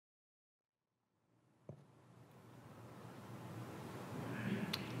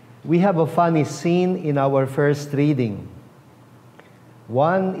We have a funny scene in our first reading.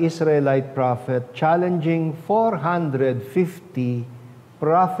 One Israelite prophet challenging 450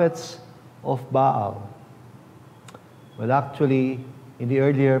 prophets of Baal. Well, actually, in the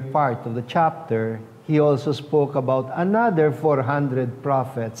earlier part of the chapter, he also spoke about another 400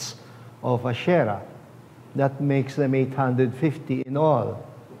 prophets of Asherah. That makes them 850 in all.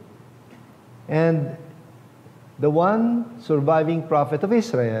 And the one surviving prophet of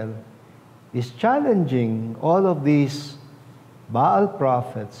Israel is challenging all of these Baal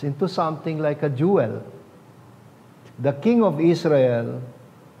prophets into something like a duel. The king of Israel,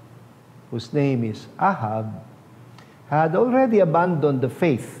 whose name is Ahab, had already abandoned the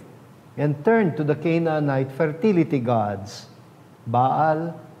faith and turned to the Canaanite fertility gods,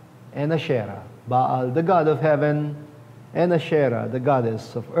 Baal and Asherah. Baal, the god of heaven, and Asherah, the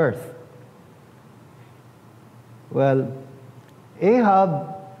goddess of earth. Well,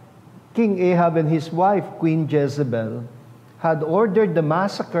 King Ahab and his wife, Queen Jezebel, had ordered the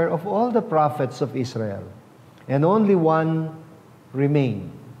massacre of all the prophets of Israel, and only one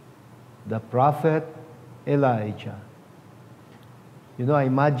remained, the prophet Elijah. You know, I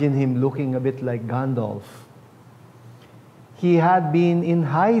imagine him looking a bit like Gandalf. He had been in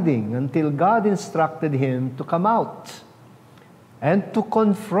hiding until God instructed him to come out and to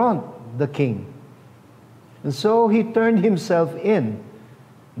confront the king. And so he turned himself in,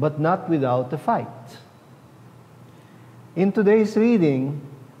 but not without a fight. In today's reading,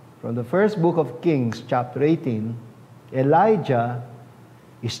 from the first book of Kings, chapter 18, Elijah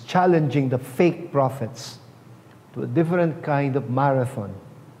is challenging the fake prophets to a different kind of marathon.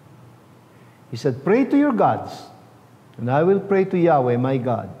 He said, "Pray to your gods, and I will pray to Yahweh, my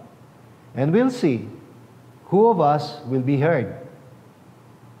God, and we'll see who of us will be heard."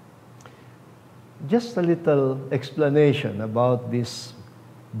 Just a little explanation about this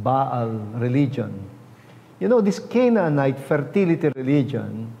Baal religion. You know, this Canaanite fertility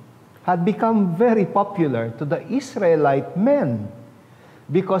religion had become very popular to the Israelite men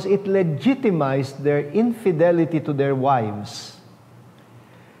because it legitimized their infidelity to their wives.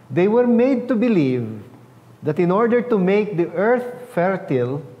 They were made to believe that in order to make the earth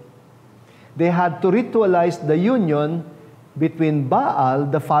fertile, they had to ritualize the union between Baal,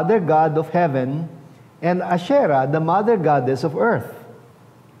 the father god of heaven, and Asherah, the mother goddess of earth.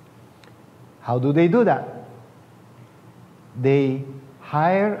 How do they do that? They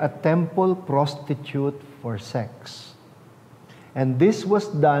hire a temple prostitute for sex. And this was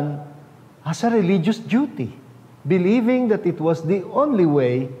done as a religious duty, believing that it was the only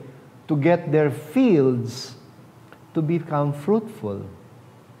way to get their fields to become fruitful.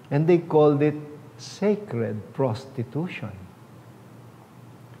 And they called it sacred prostitution.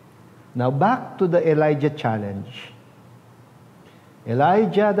 Now back to the Elijah challenge.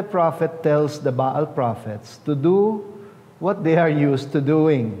 Elijah the prophet tells the Baal prophets to do what they are used to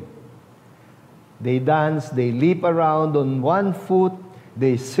doing. They dance, they leap around on one foot,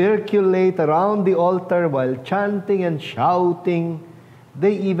 they circulate around the altar while chanting and shouting.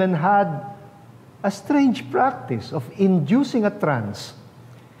 They even had a strange practice of inducing a trance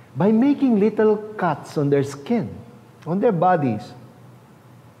by making little cuts on their skin, on their bodies,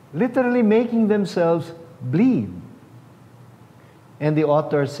 literally making themselves bleed. And the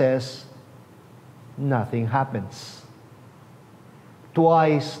author says, nothing happens.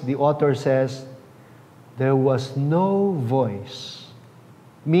 Twice, the author says, there was no voice,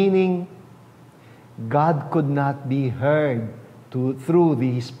 meaning God could not be heard through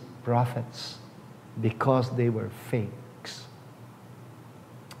these prophets because they were fakes.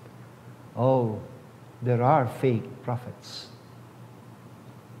 Oh, there are fake prophets.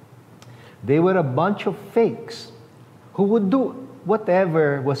 They were a bunch of fakes who would do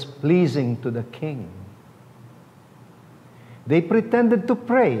whatever was pleasing to the king. They pretended to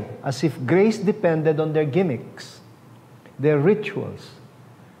pray as if grace depended on their gimmicks, their rituals,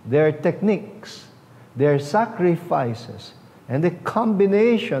 their techniques, their sacrifices, and the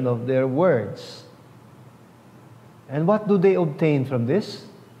combination of their words. And what do they obtain from this?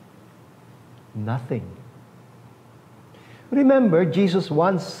 Nothing. Remember, Jesus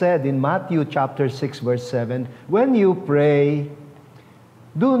once said in Matthew chapter 6, verse 7, when you pray,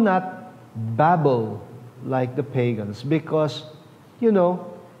 do not babble like the pagans, because, you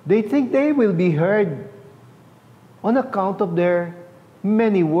know, they think they will be heard on account of their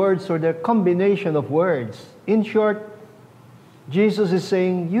many words or their combination of words. In short, Jesus is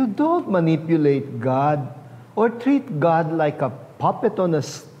saying, you don't manipulate God or treat God like a puppet on a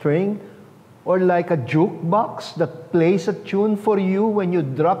string or like a jukebox that plays a tune for you when you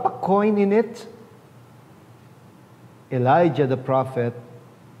drop a coin in it. Elijah the prophet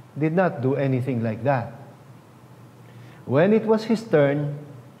did not do anything like that. When it was his turn,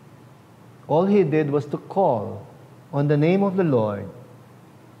 all he did was to call on the name of the Lord,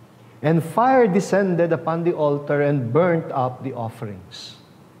 and fire descended upon the altar and burnt up the offerings.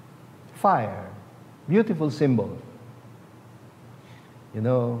 Fire, beautiful symbol. You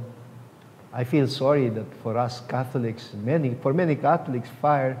know, I feel sorry that for us Catholics, for many Catholics,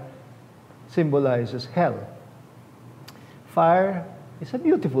 fire symbolizes hell. Fire is a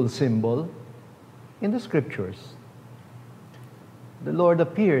beautiful symbol in the scriptures. The Lord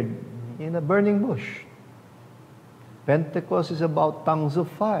appeared in a burning bush. Pentecost is about tongues of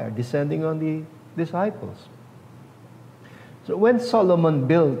fire descending on the disciples. So when Solomon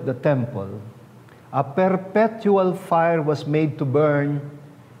built the temple, a perpetual fire was made to burn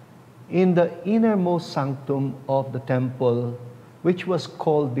in the innermost sanctum of the temple, which was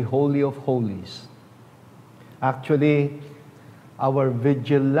called the Holy of Holies. Actually, our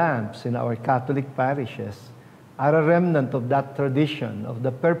vigil lamps in our Catholic parishes are a remnant of that tradition of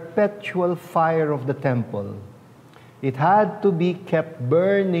the perpetual fire of the temple. It had to be kept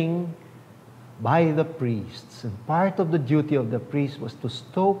burning by the priests. And part of the duty of the priest was to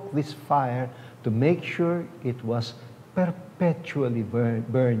stoke this fire to make sure it was perpetually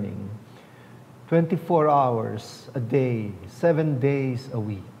burning. 24 hours a day, 7 days a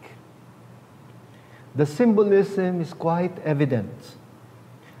week. The symbolism is quite evident.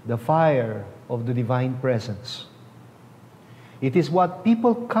 The fire of the divine presence. It is what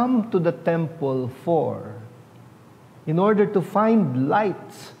people come to the temple for, in order to find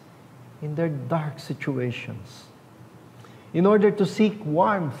light in their dark situations, in order to seek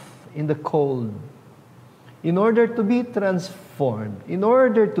warmth in the cold, in order to be transformed, in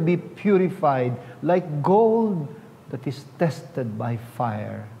order to be purified like gold that is tested by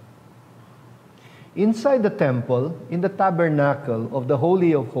fire. Inside the temple, in the tabernacle of the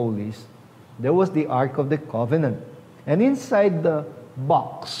Holy of Holies, there was the Ark of the Covenant. And inside the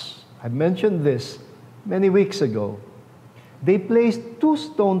box, I mentioned this many weeks ago, they placed 2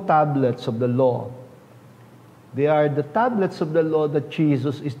 stone tablets of the law. They are the tablets of the law that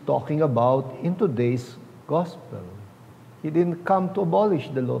Jesus is talking about in today's gospel. He didn't come to abolish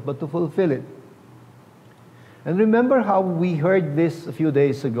the law, but to fulfill it. And remember how we heard this a few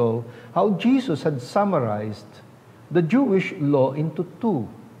days ago, how Jesus had summarized the Jewish law into 2.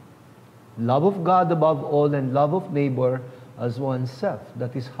 Love of God above all and love of neighbor as oneself.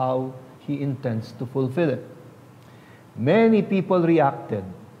 That is how he intends to fulfill it. Many people reacted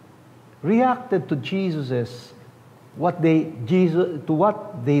to what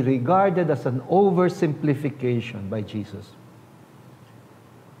they regarded as an oversimplification by Jesus.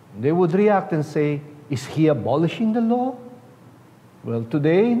 They would react and say, is he abolishing the law? Well,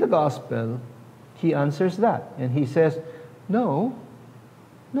 today in the gospel, he answers that. And he says, no,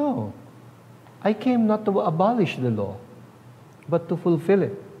 I came not to abolish the law, but to fulfill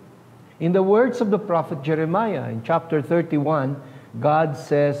it. In the words of the prophet Jeremiah, in chapter 31, God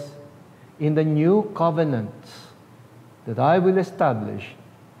says, in the new covenant that I will establish,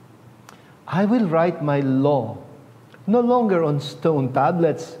 I will write my law, no longer on stone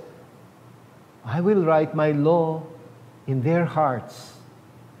tablets. I will write my law in their hearts.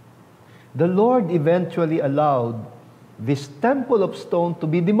 The Lord eventually allowed this temple of stone to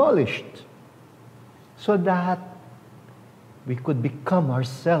be demolished so that we could become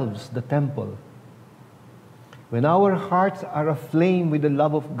ourselves the temple. When our hearts are aflame with the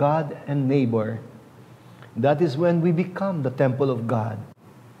love of God and neighbor, that is when we become the temple of God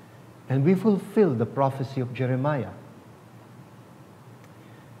and we fulfill the prophecy of Jeremiah.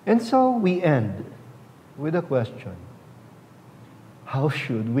 And so we end with a question. How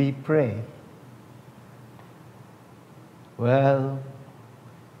should we pray? Well,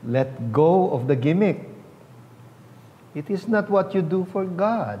 let go of the gimmick. It is not what you do for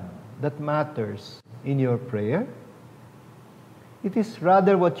God that matters in your prayer. It is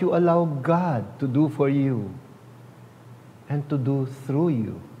rather what you allow God to do for you and to do through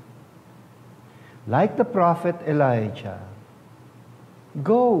you. Like the prophet Elijah,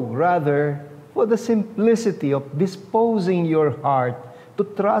 go rather for the simplicity of disposing your heart to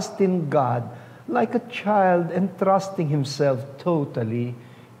trust in God like a child entrusting himself totally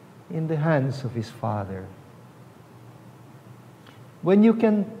in the hands of his Father. When you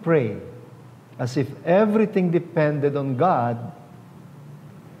can pray as if everything depended on God,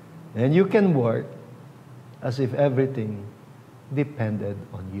 and you can work as if everything depended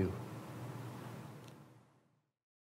on you.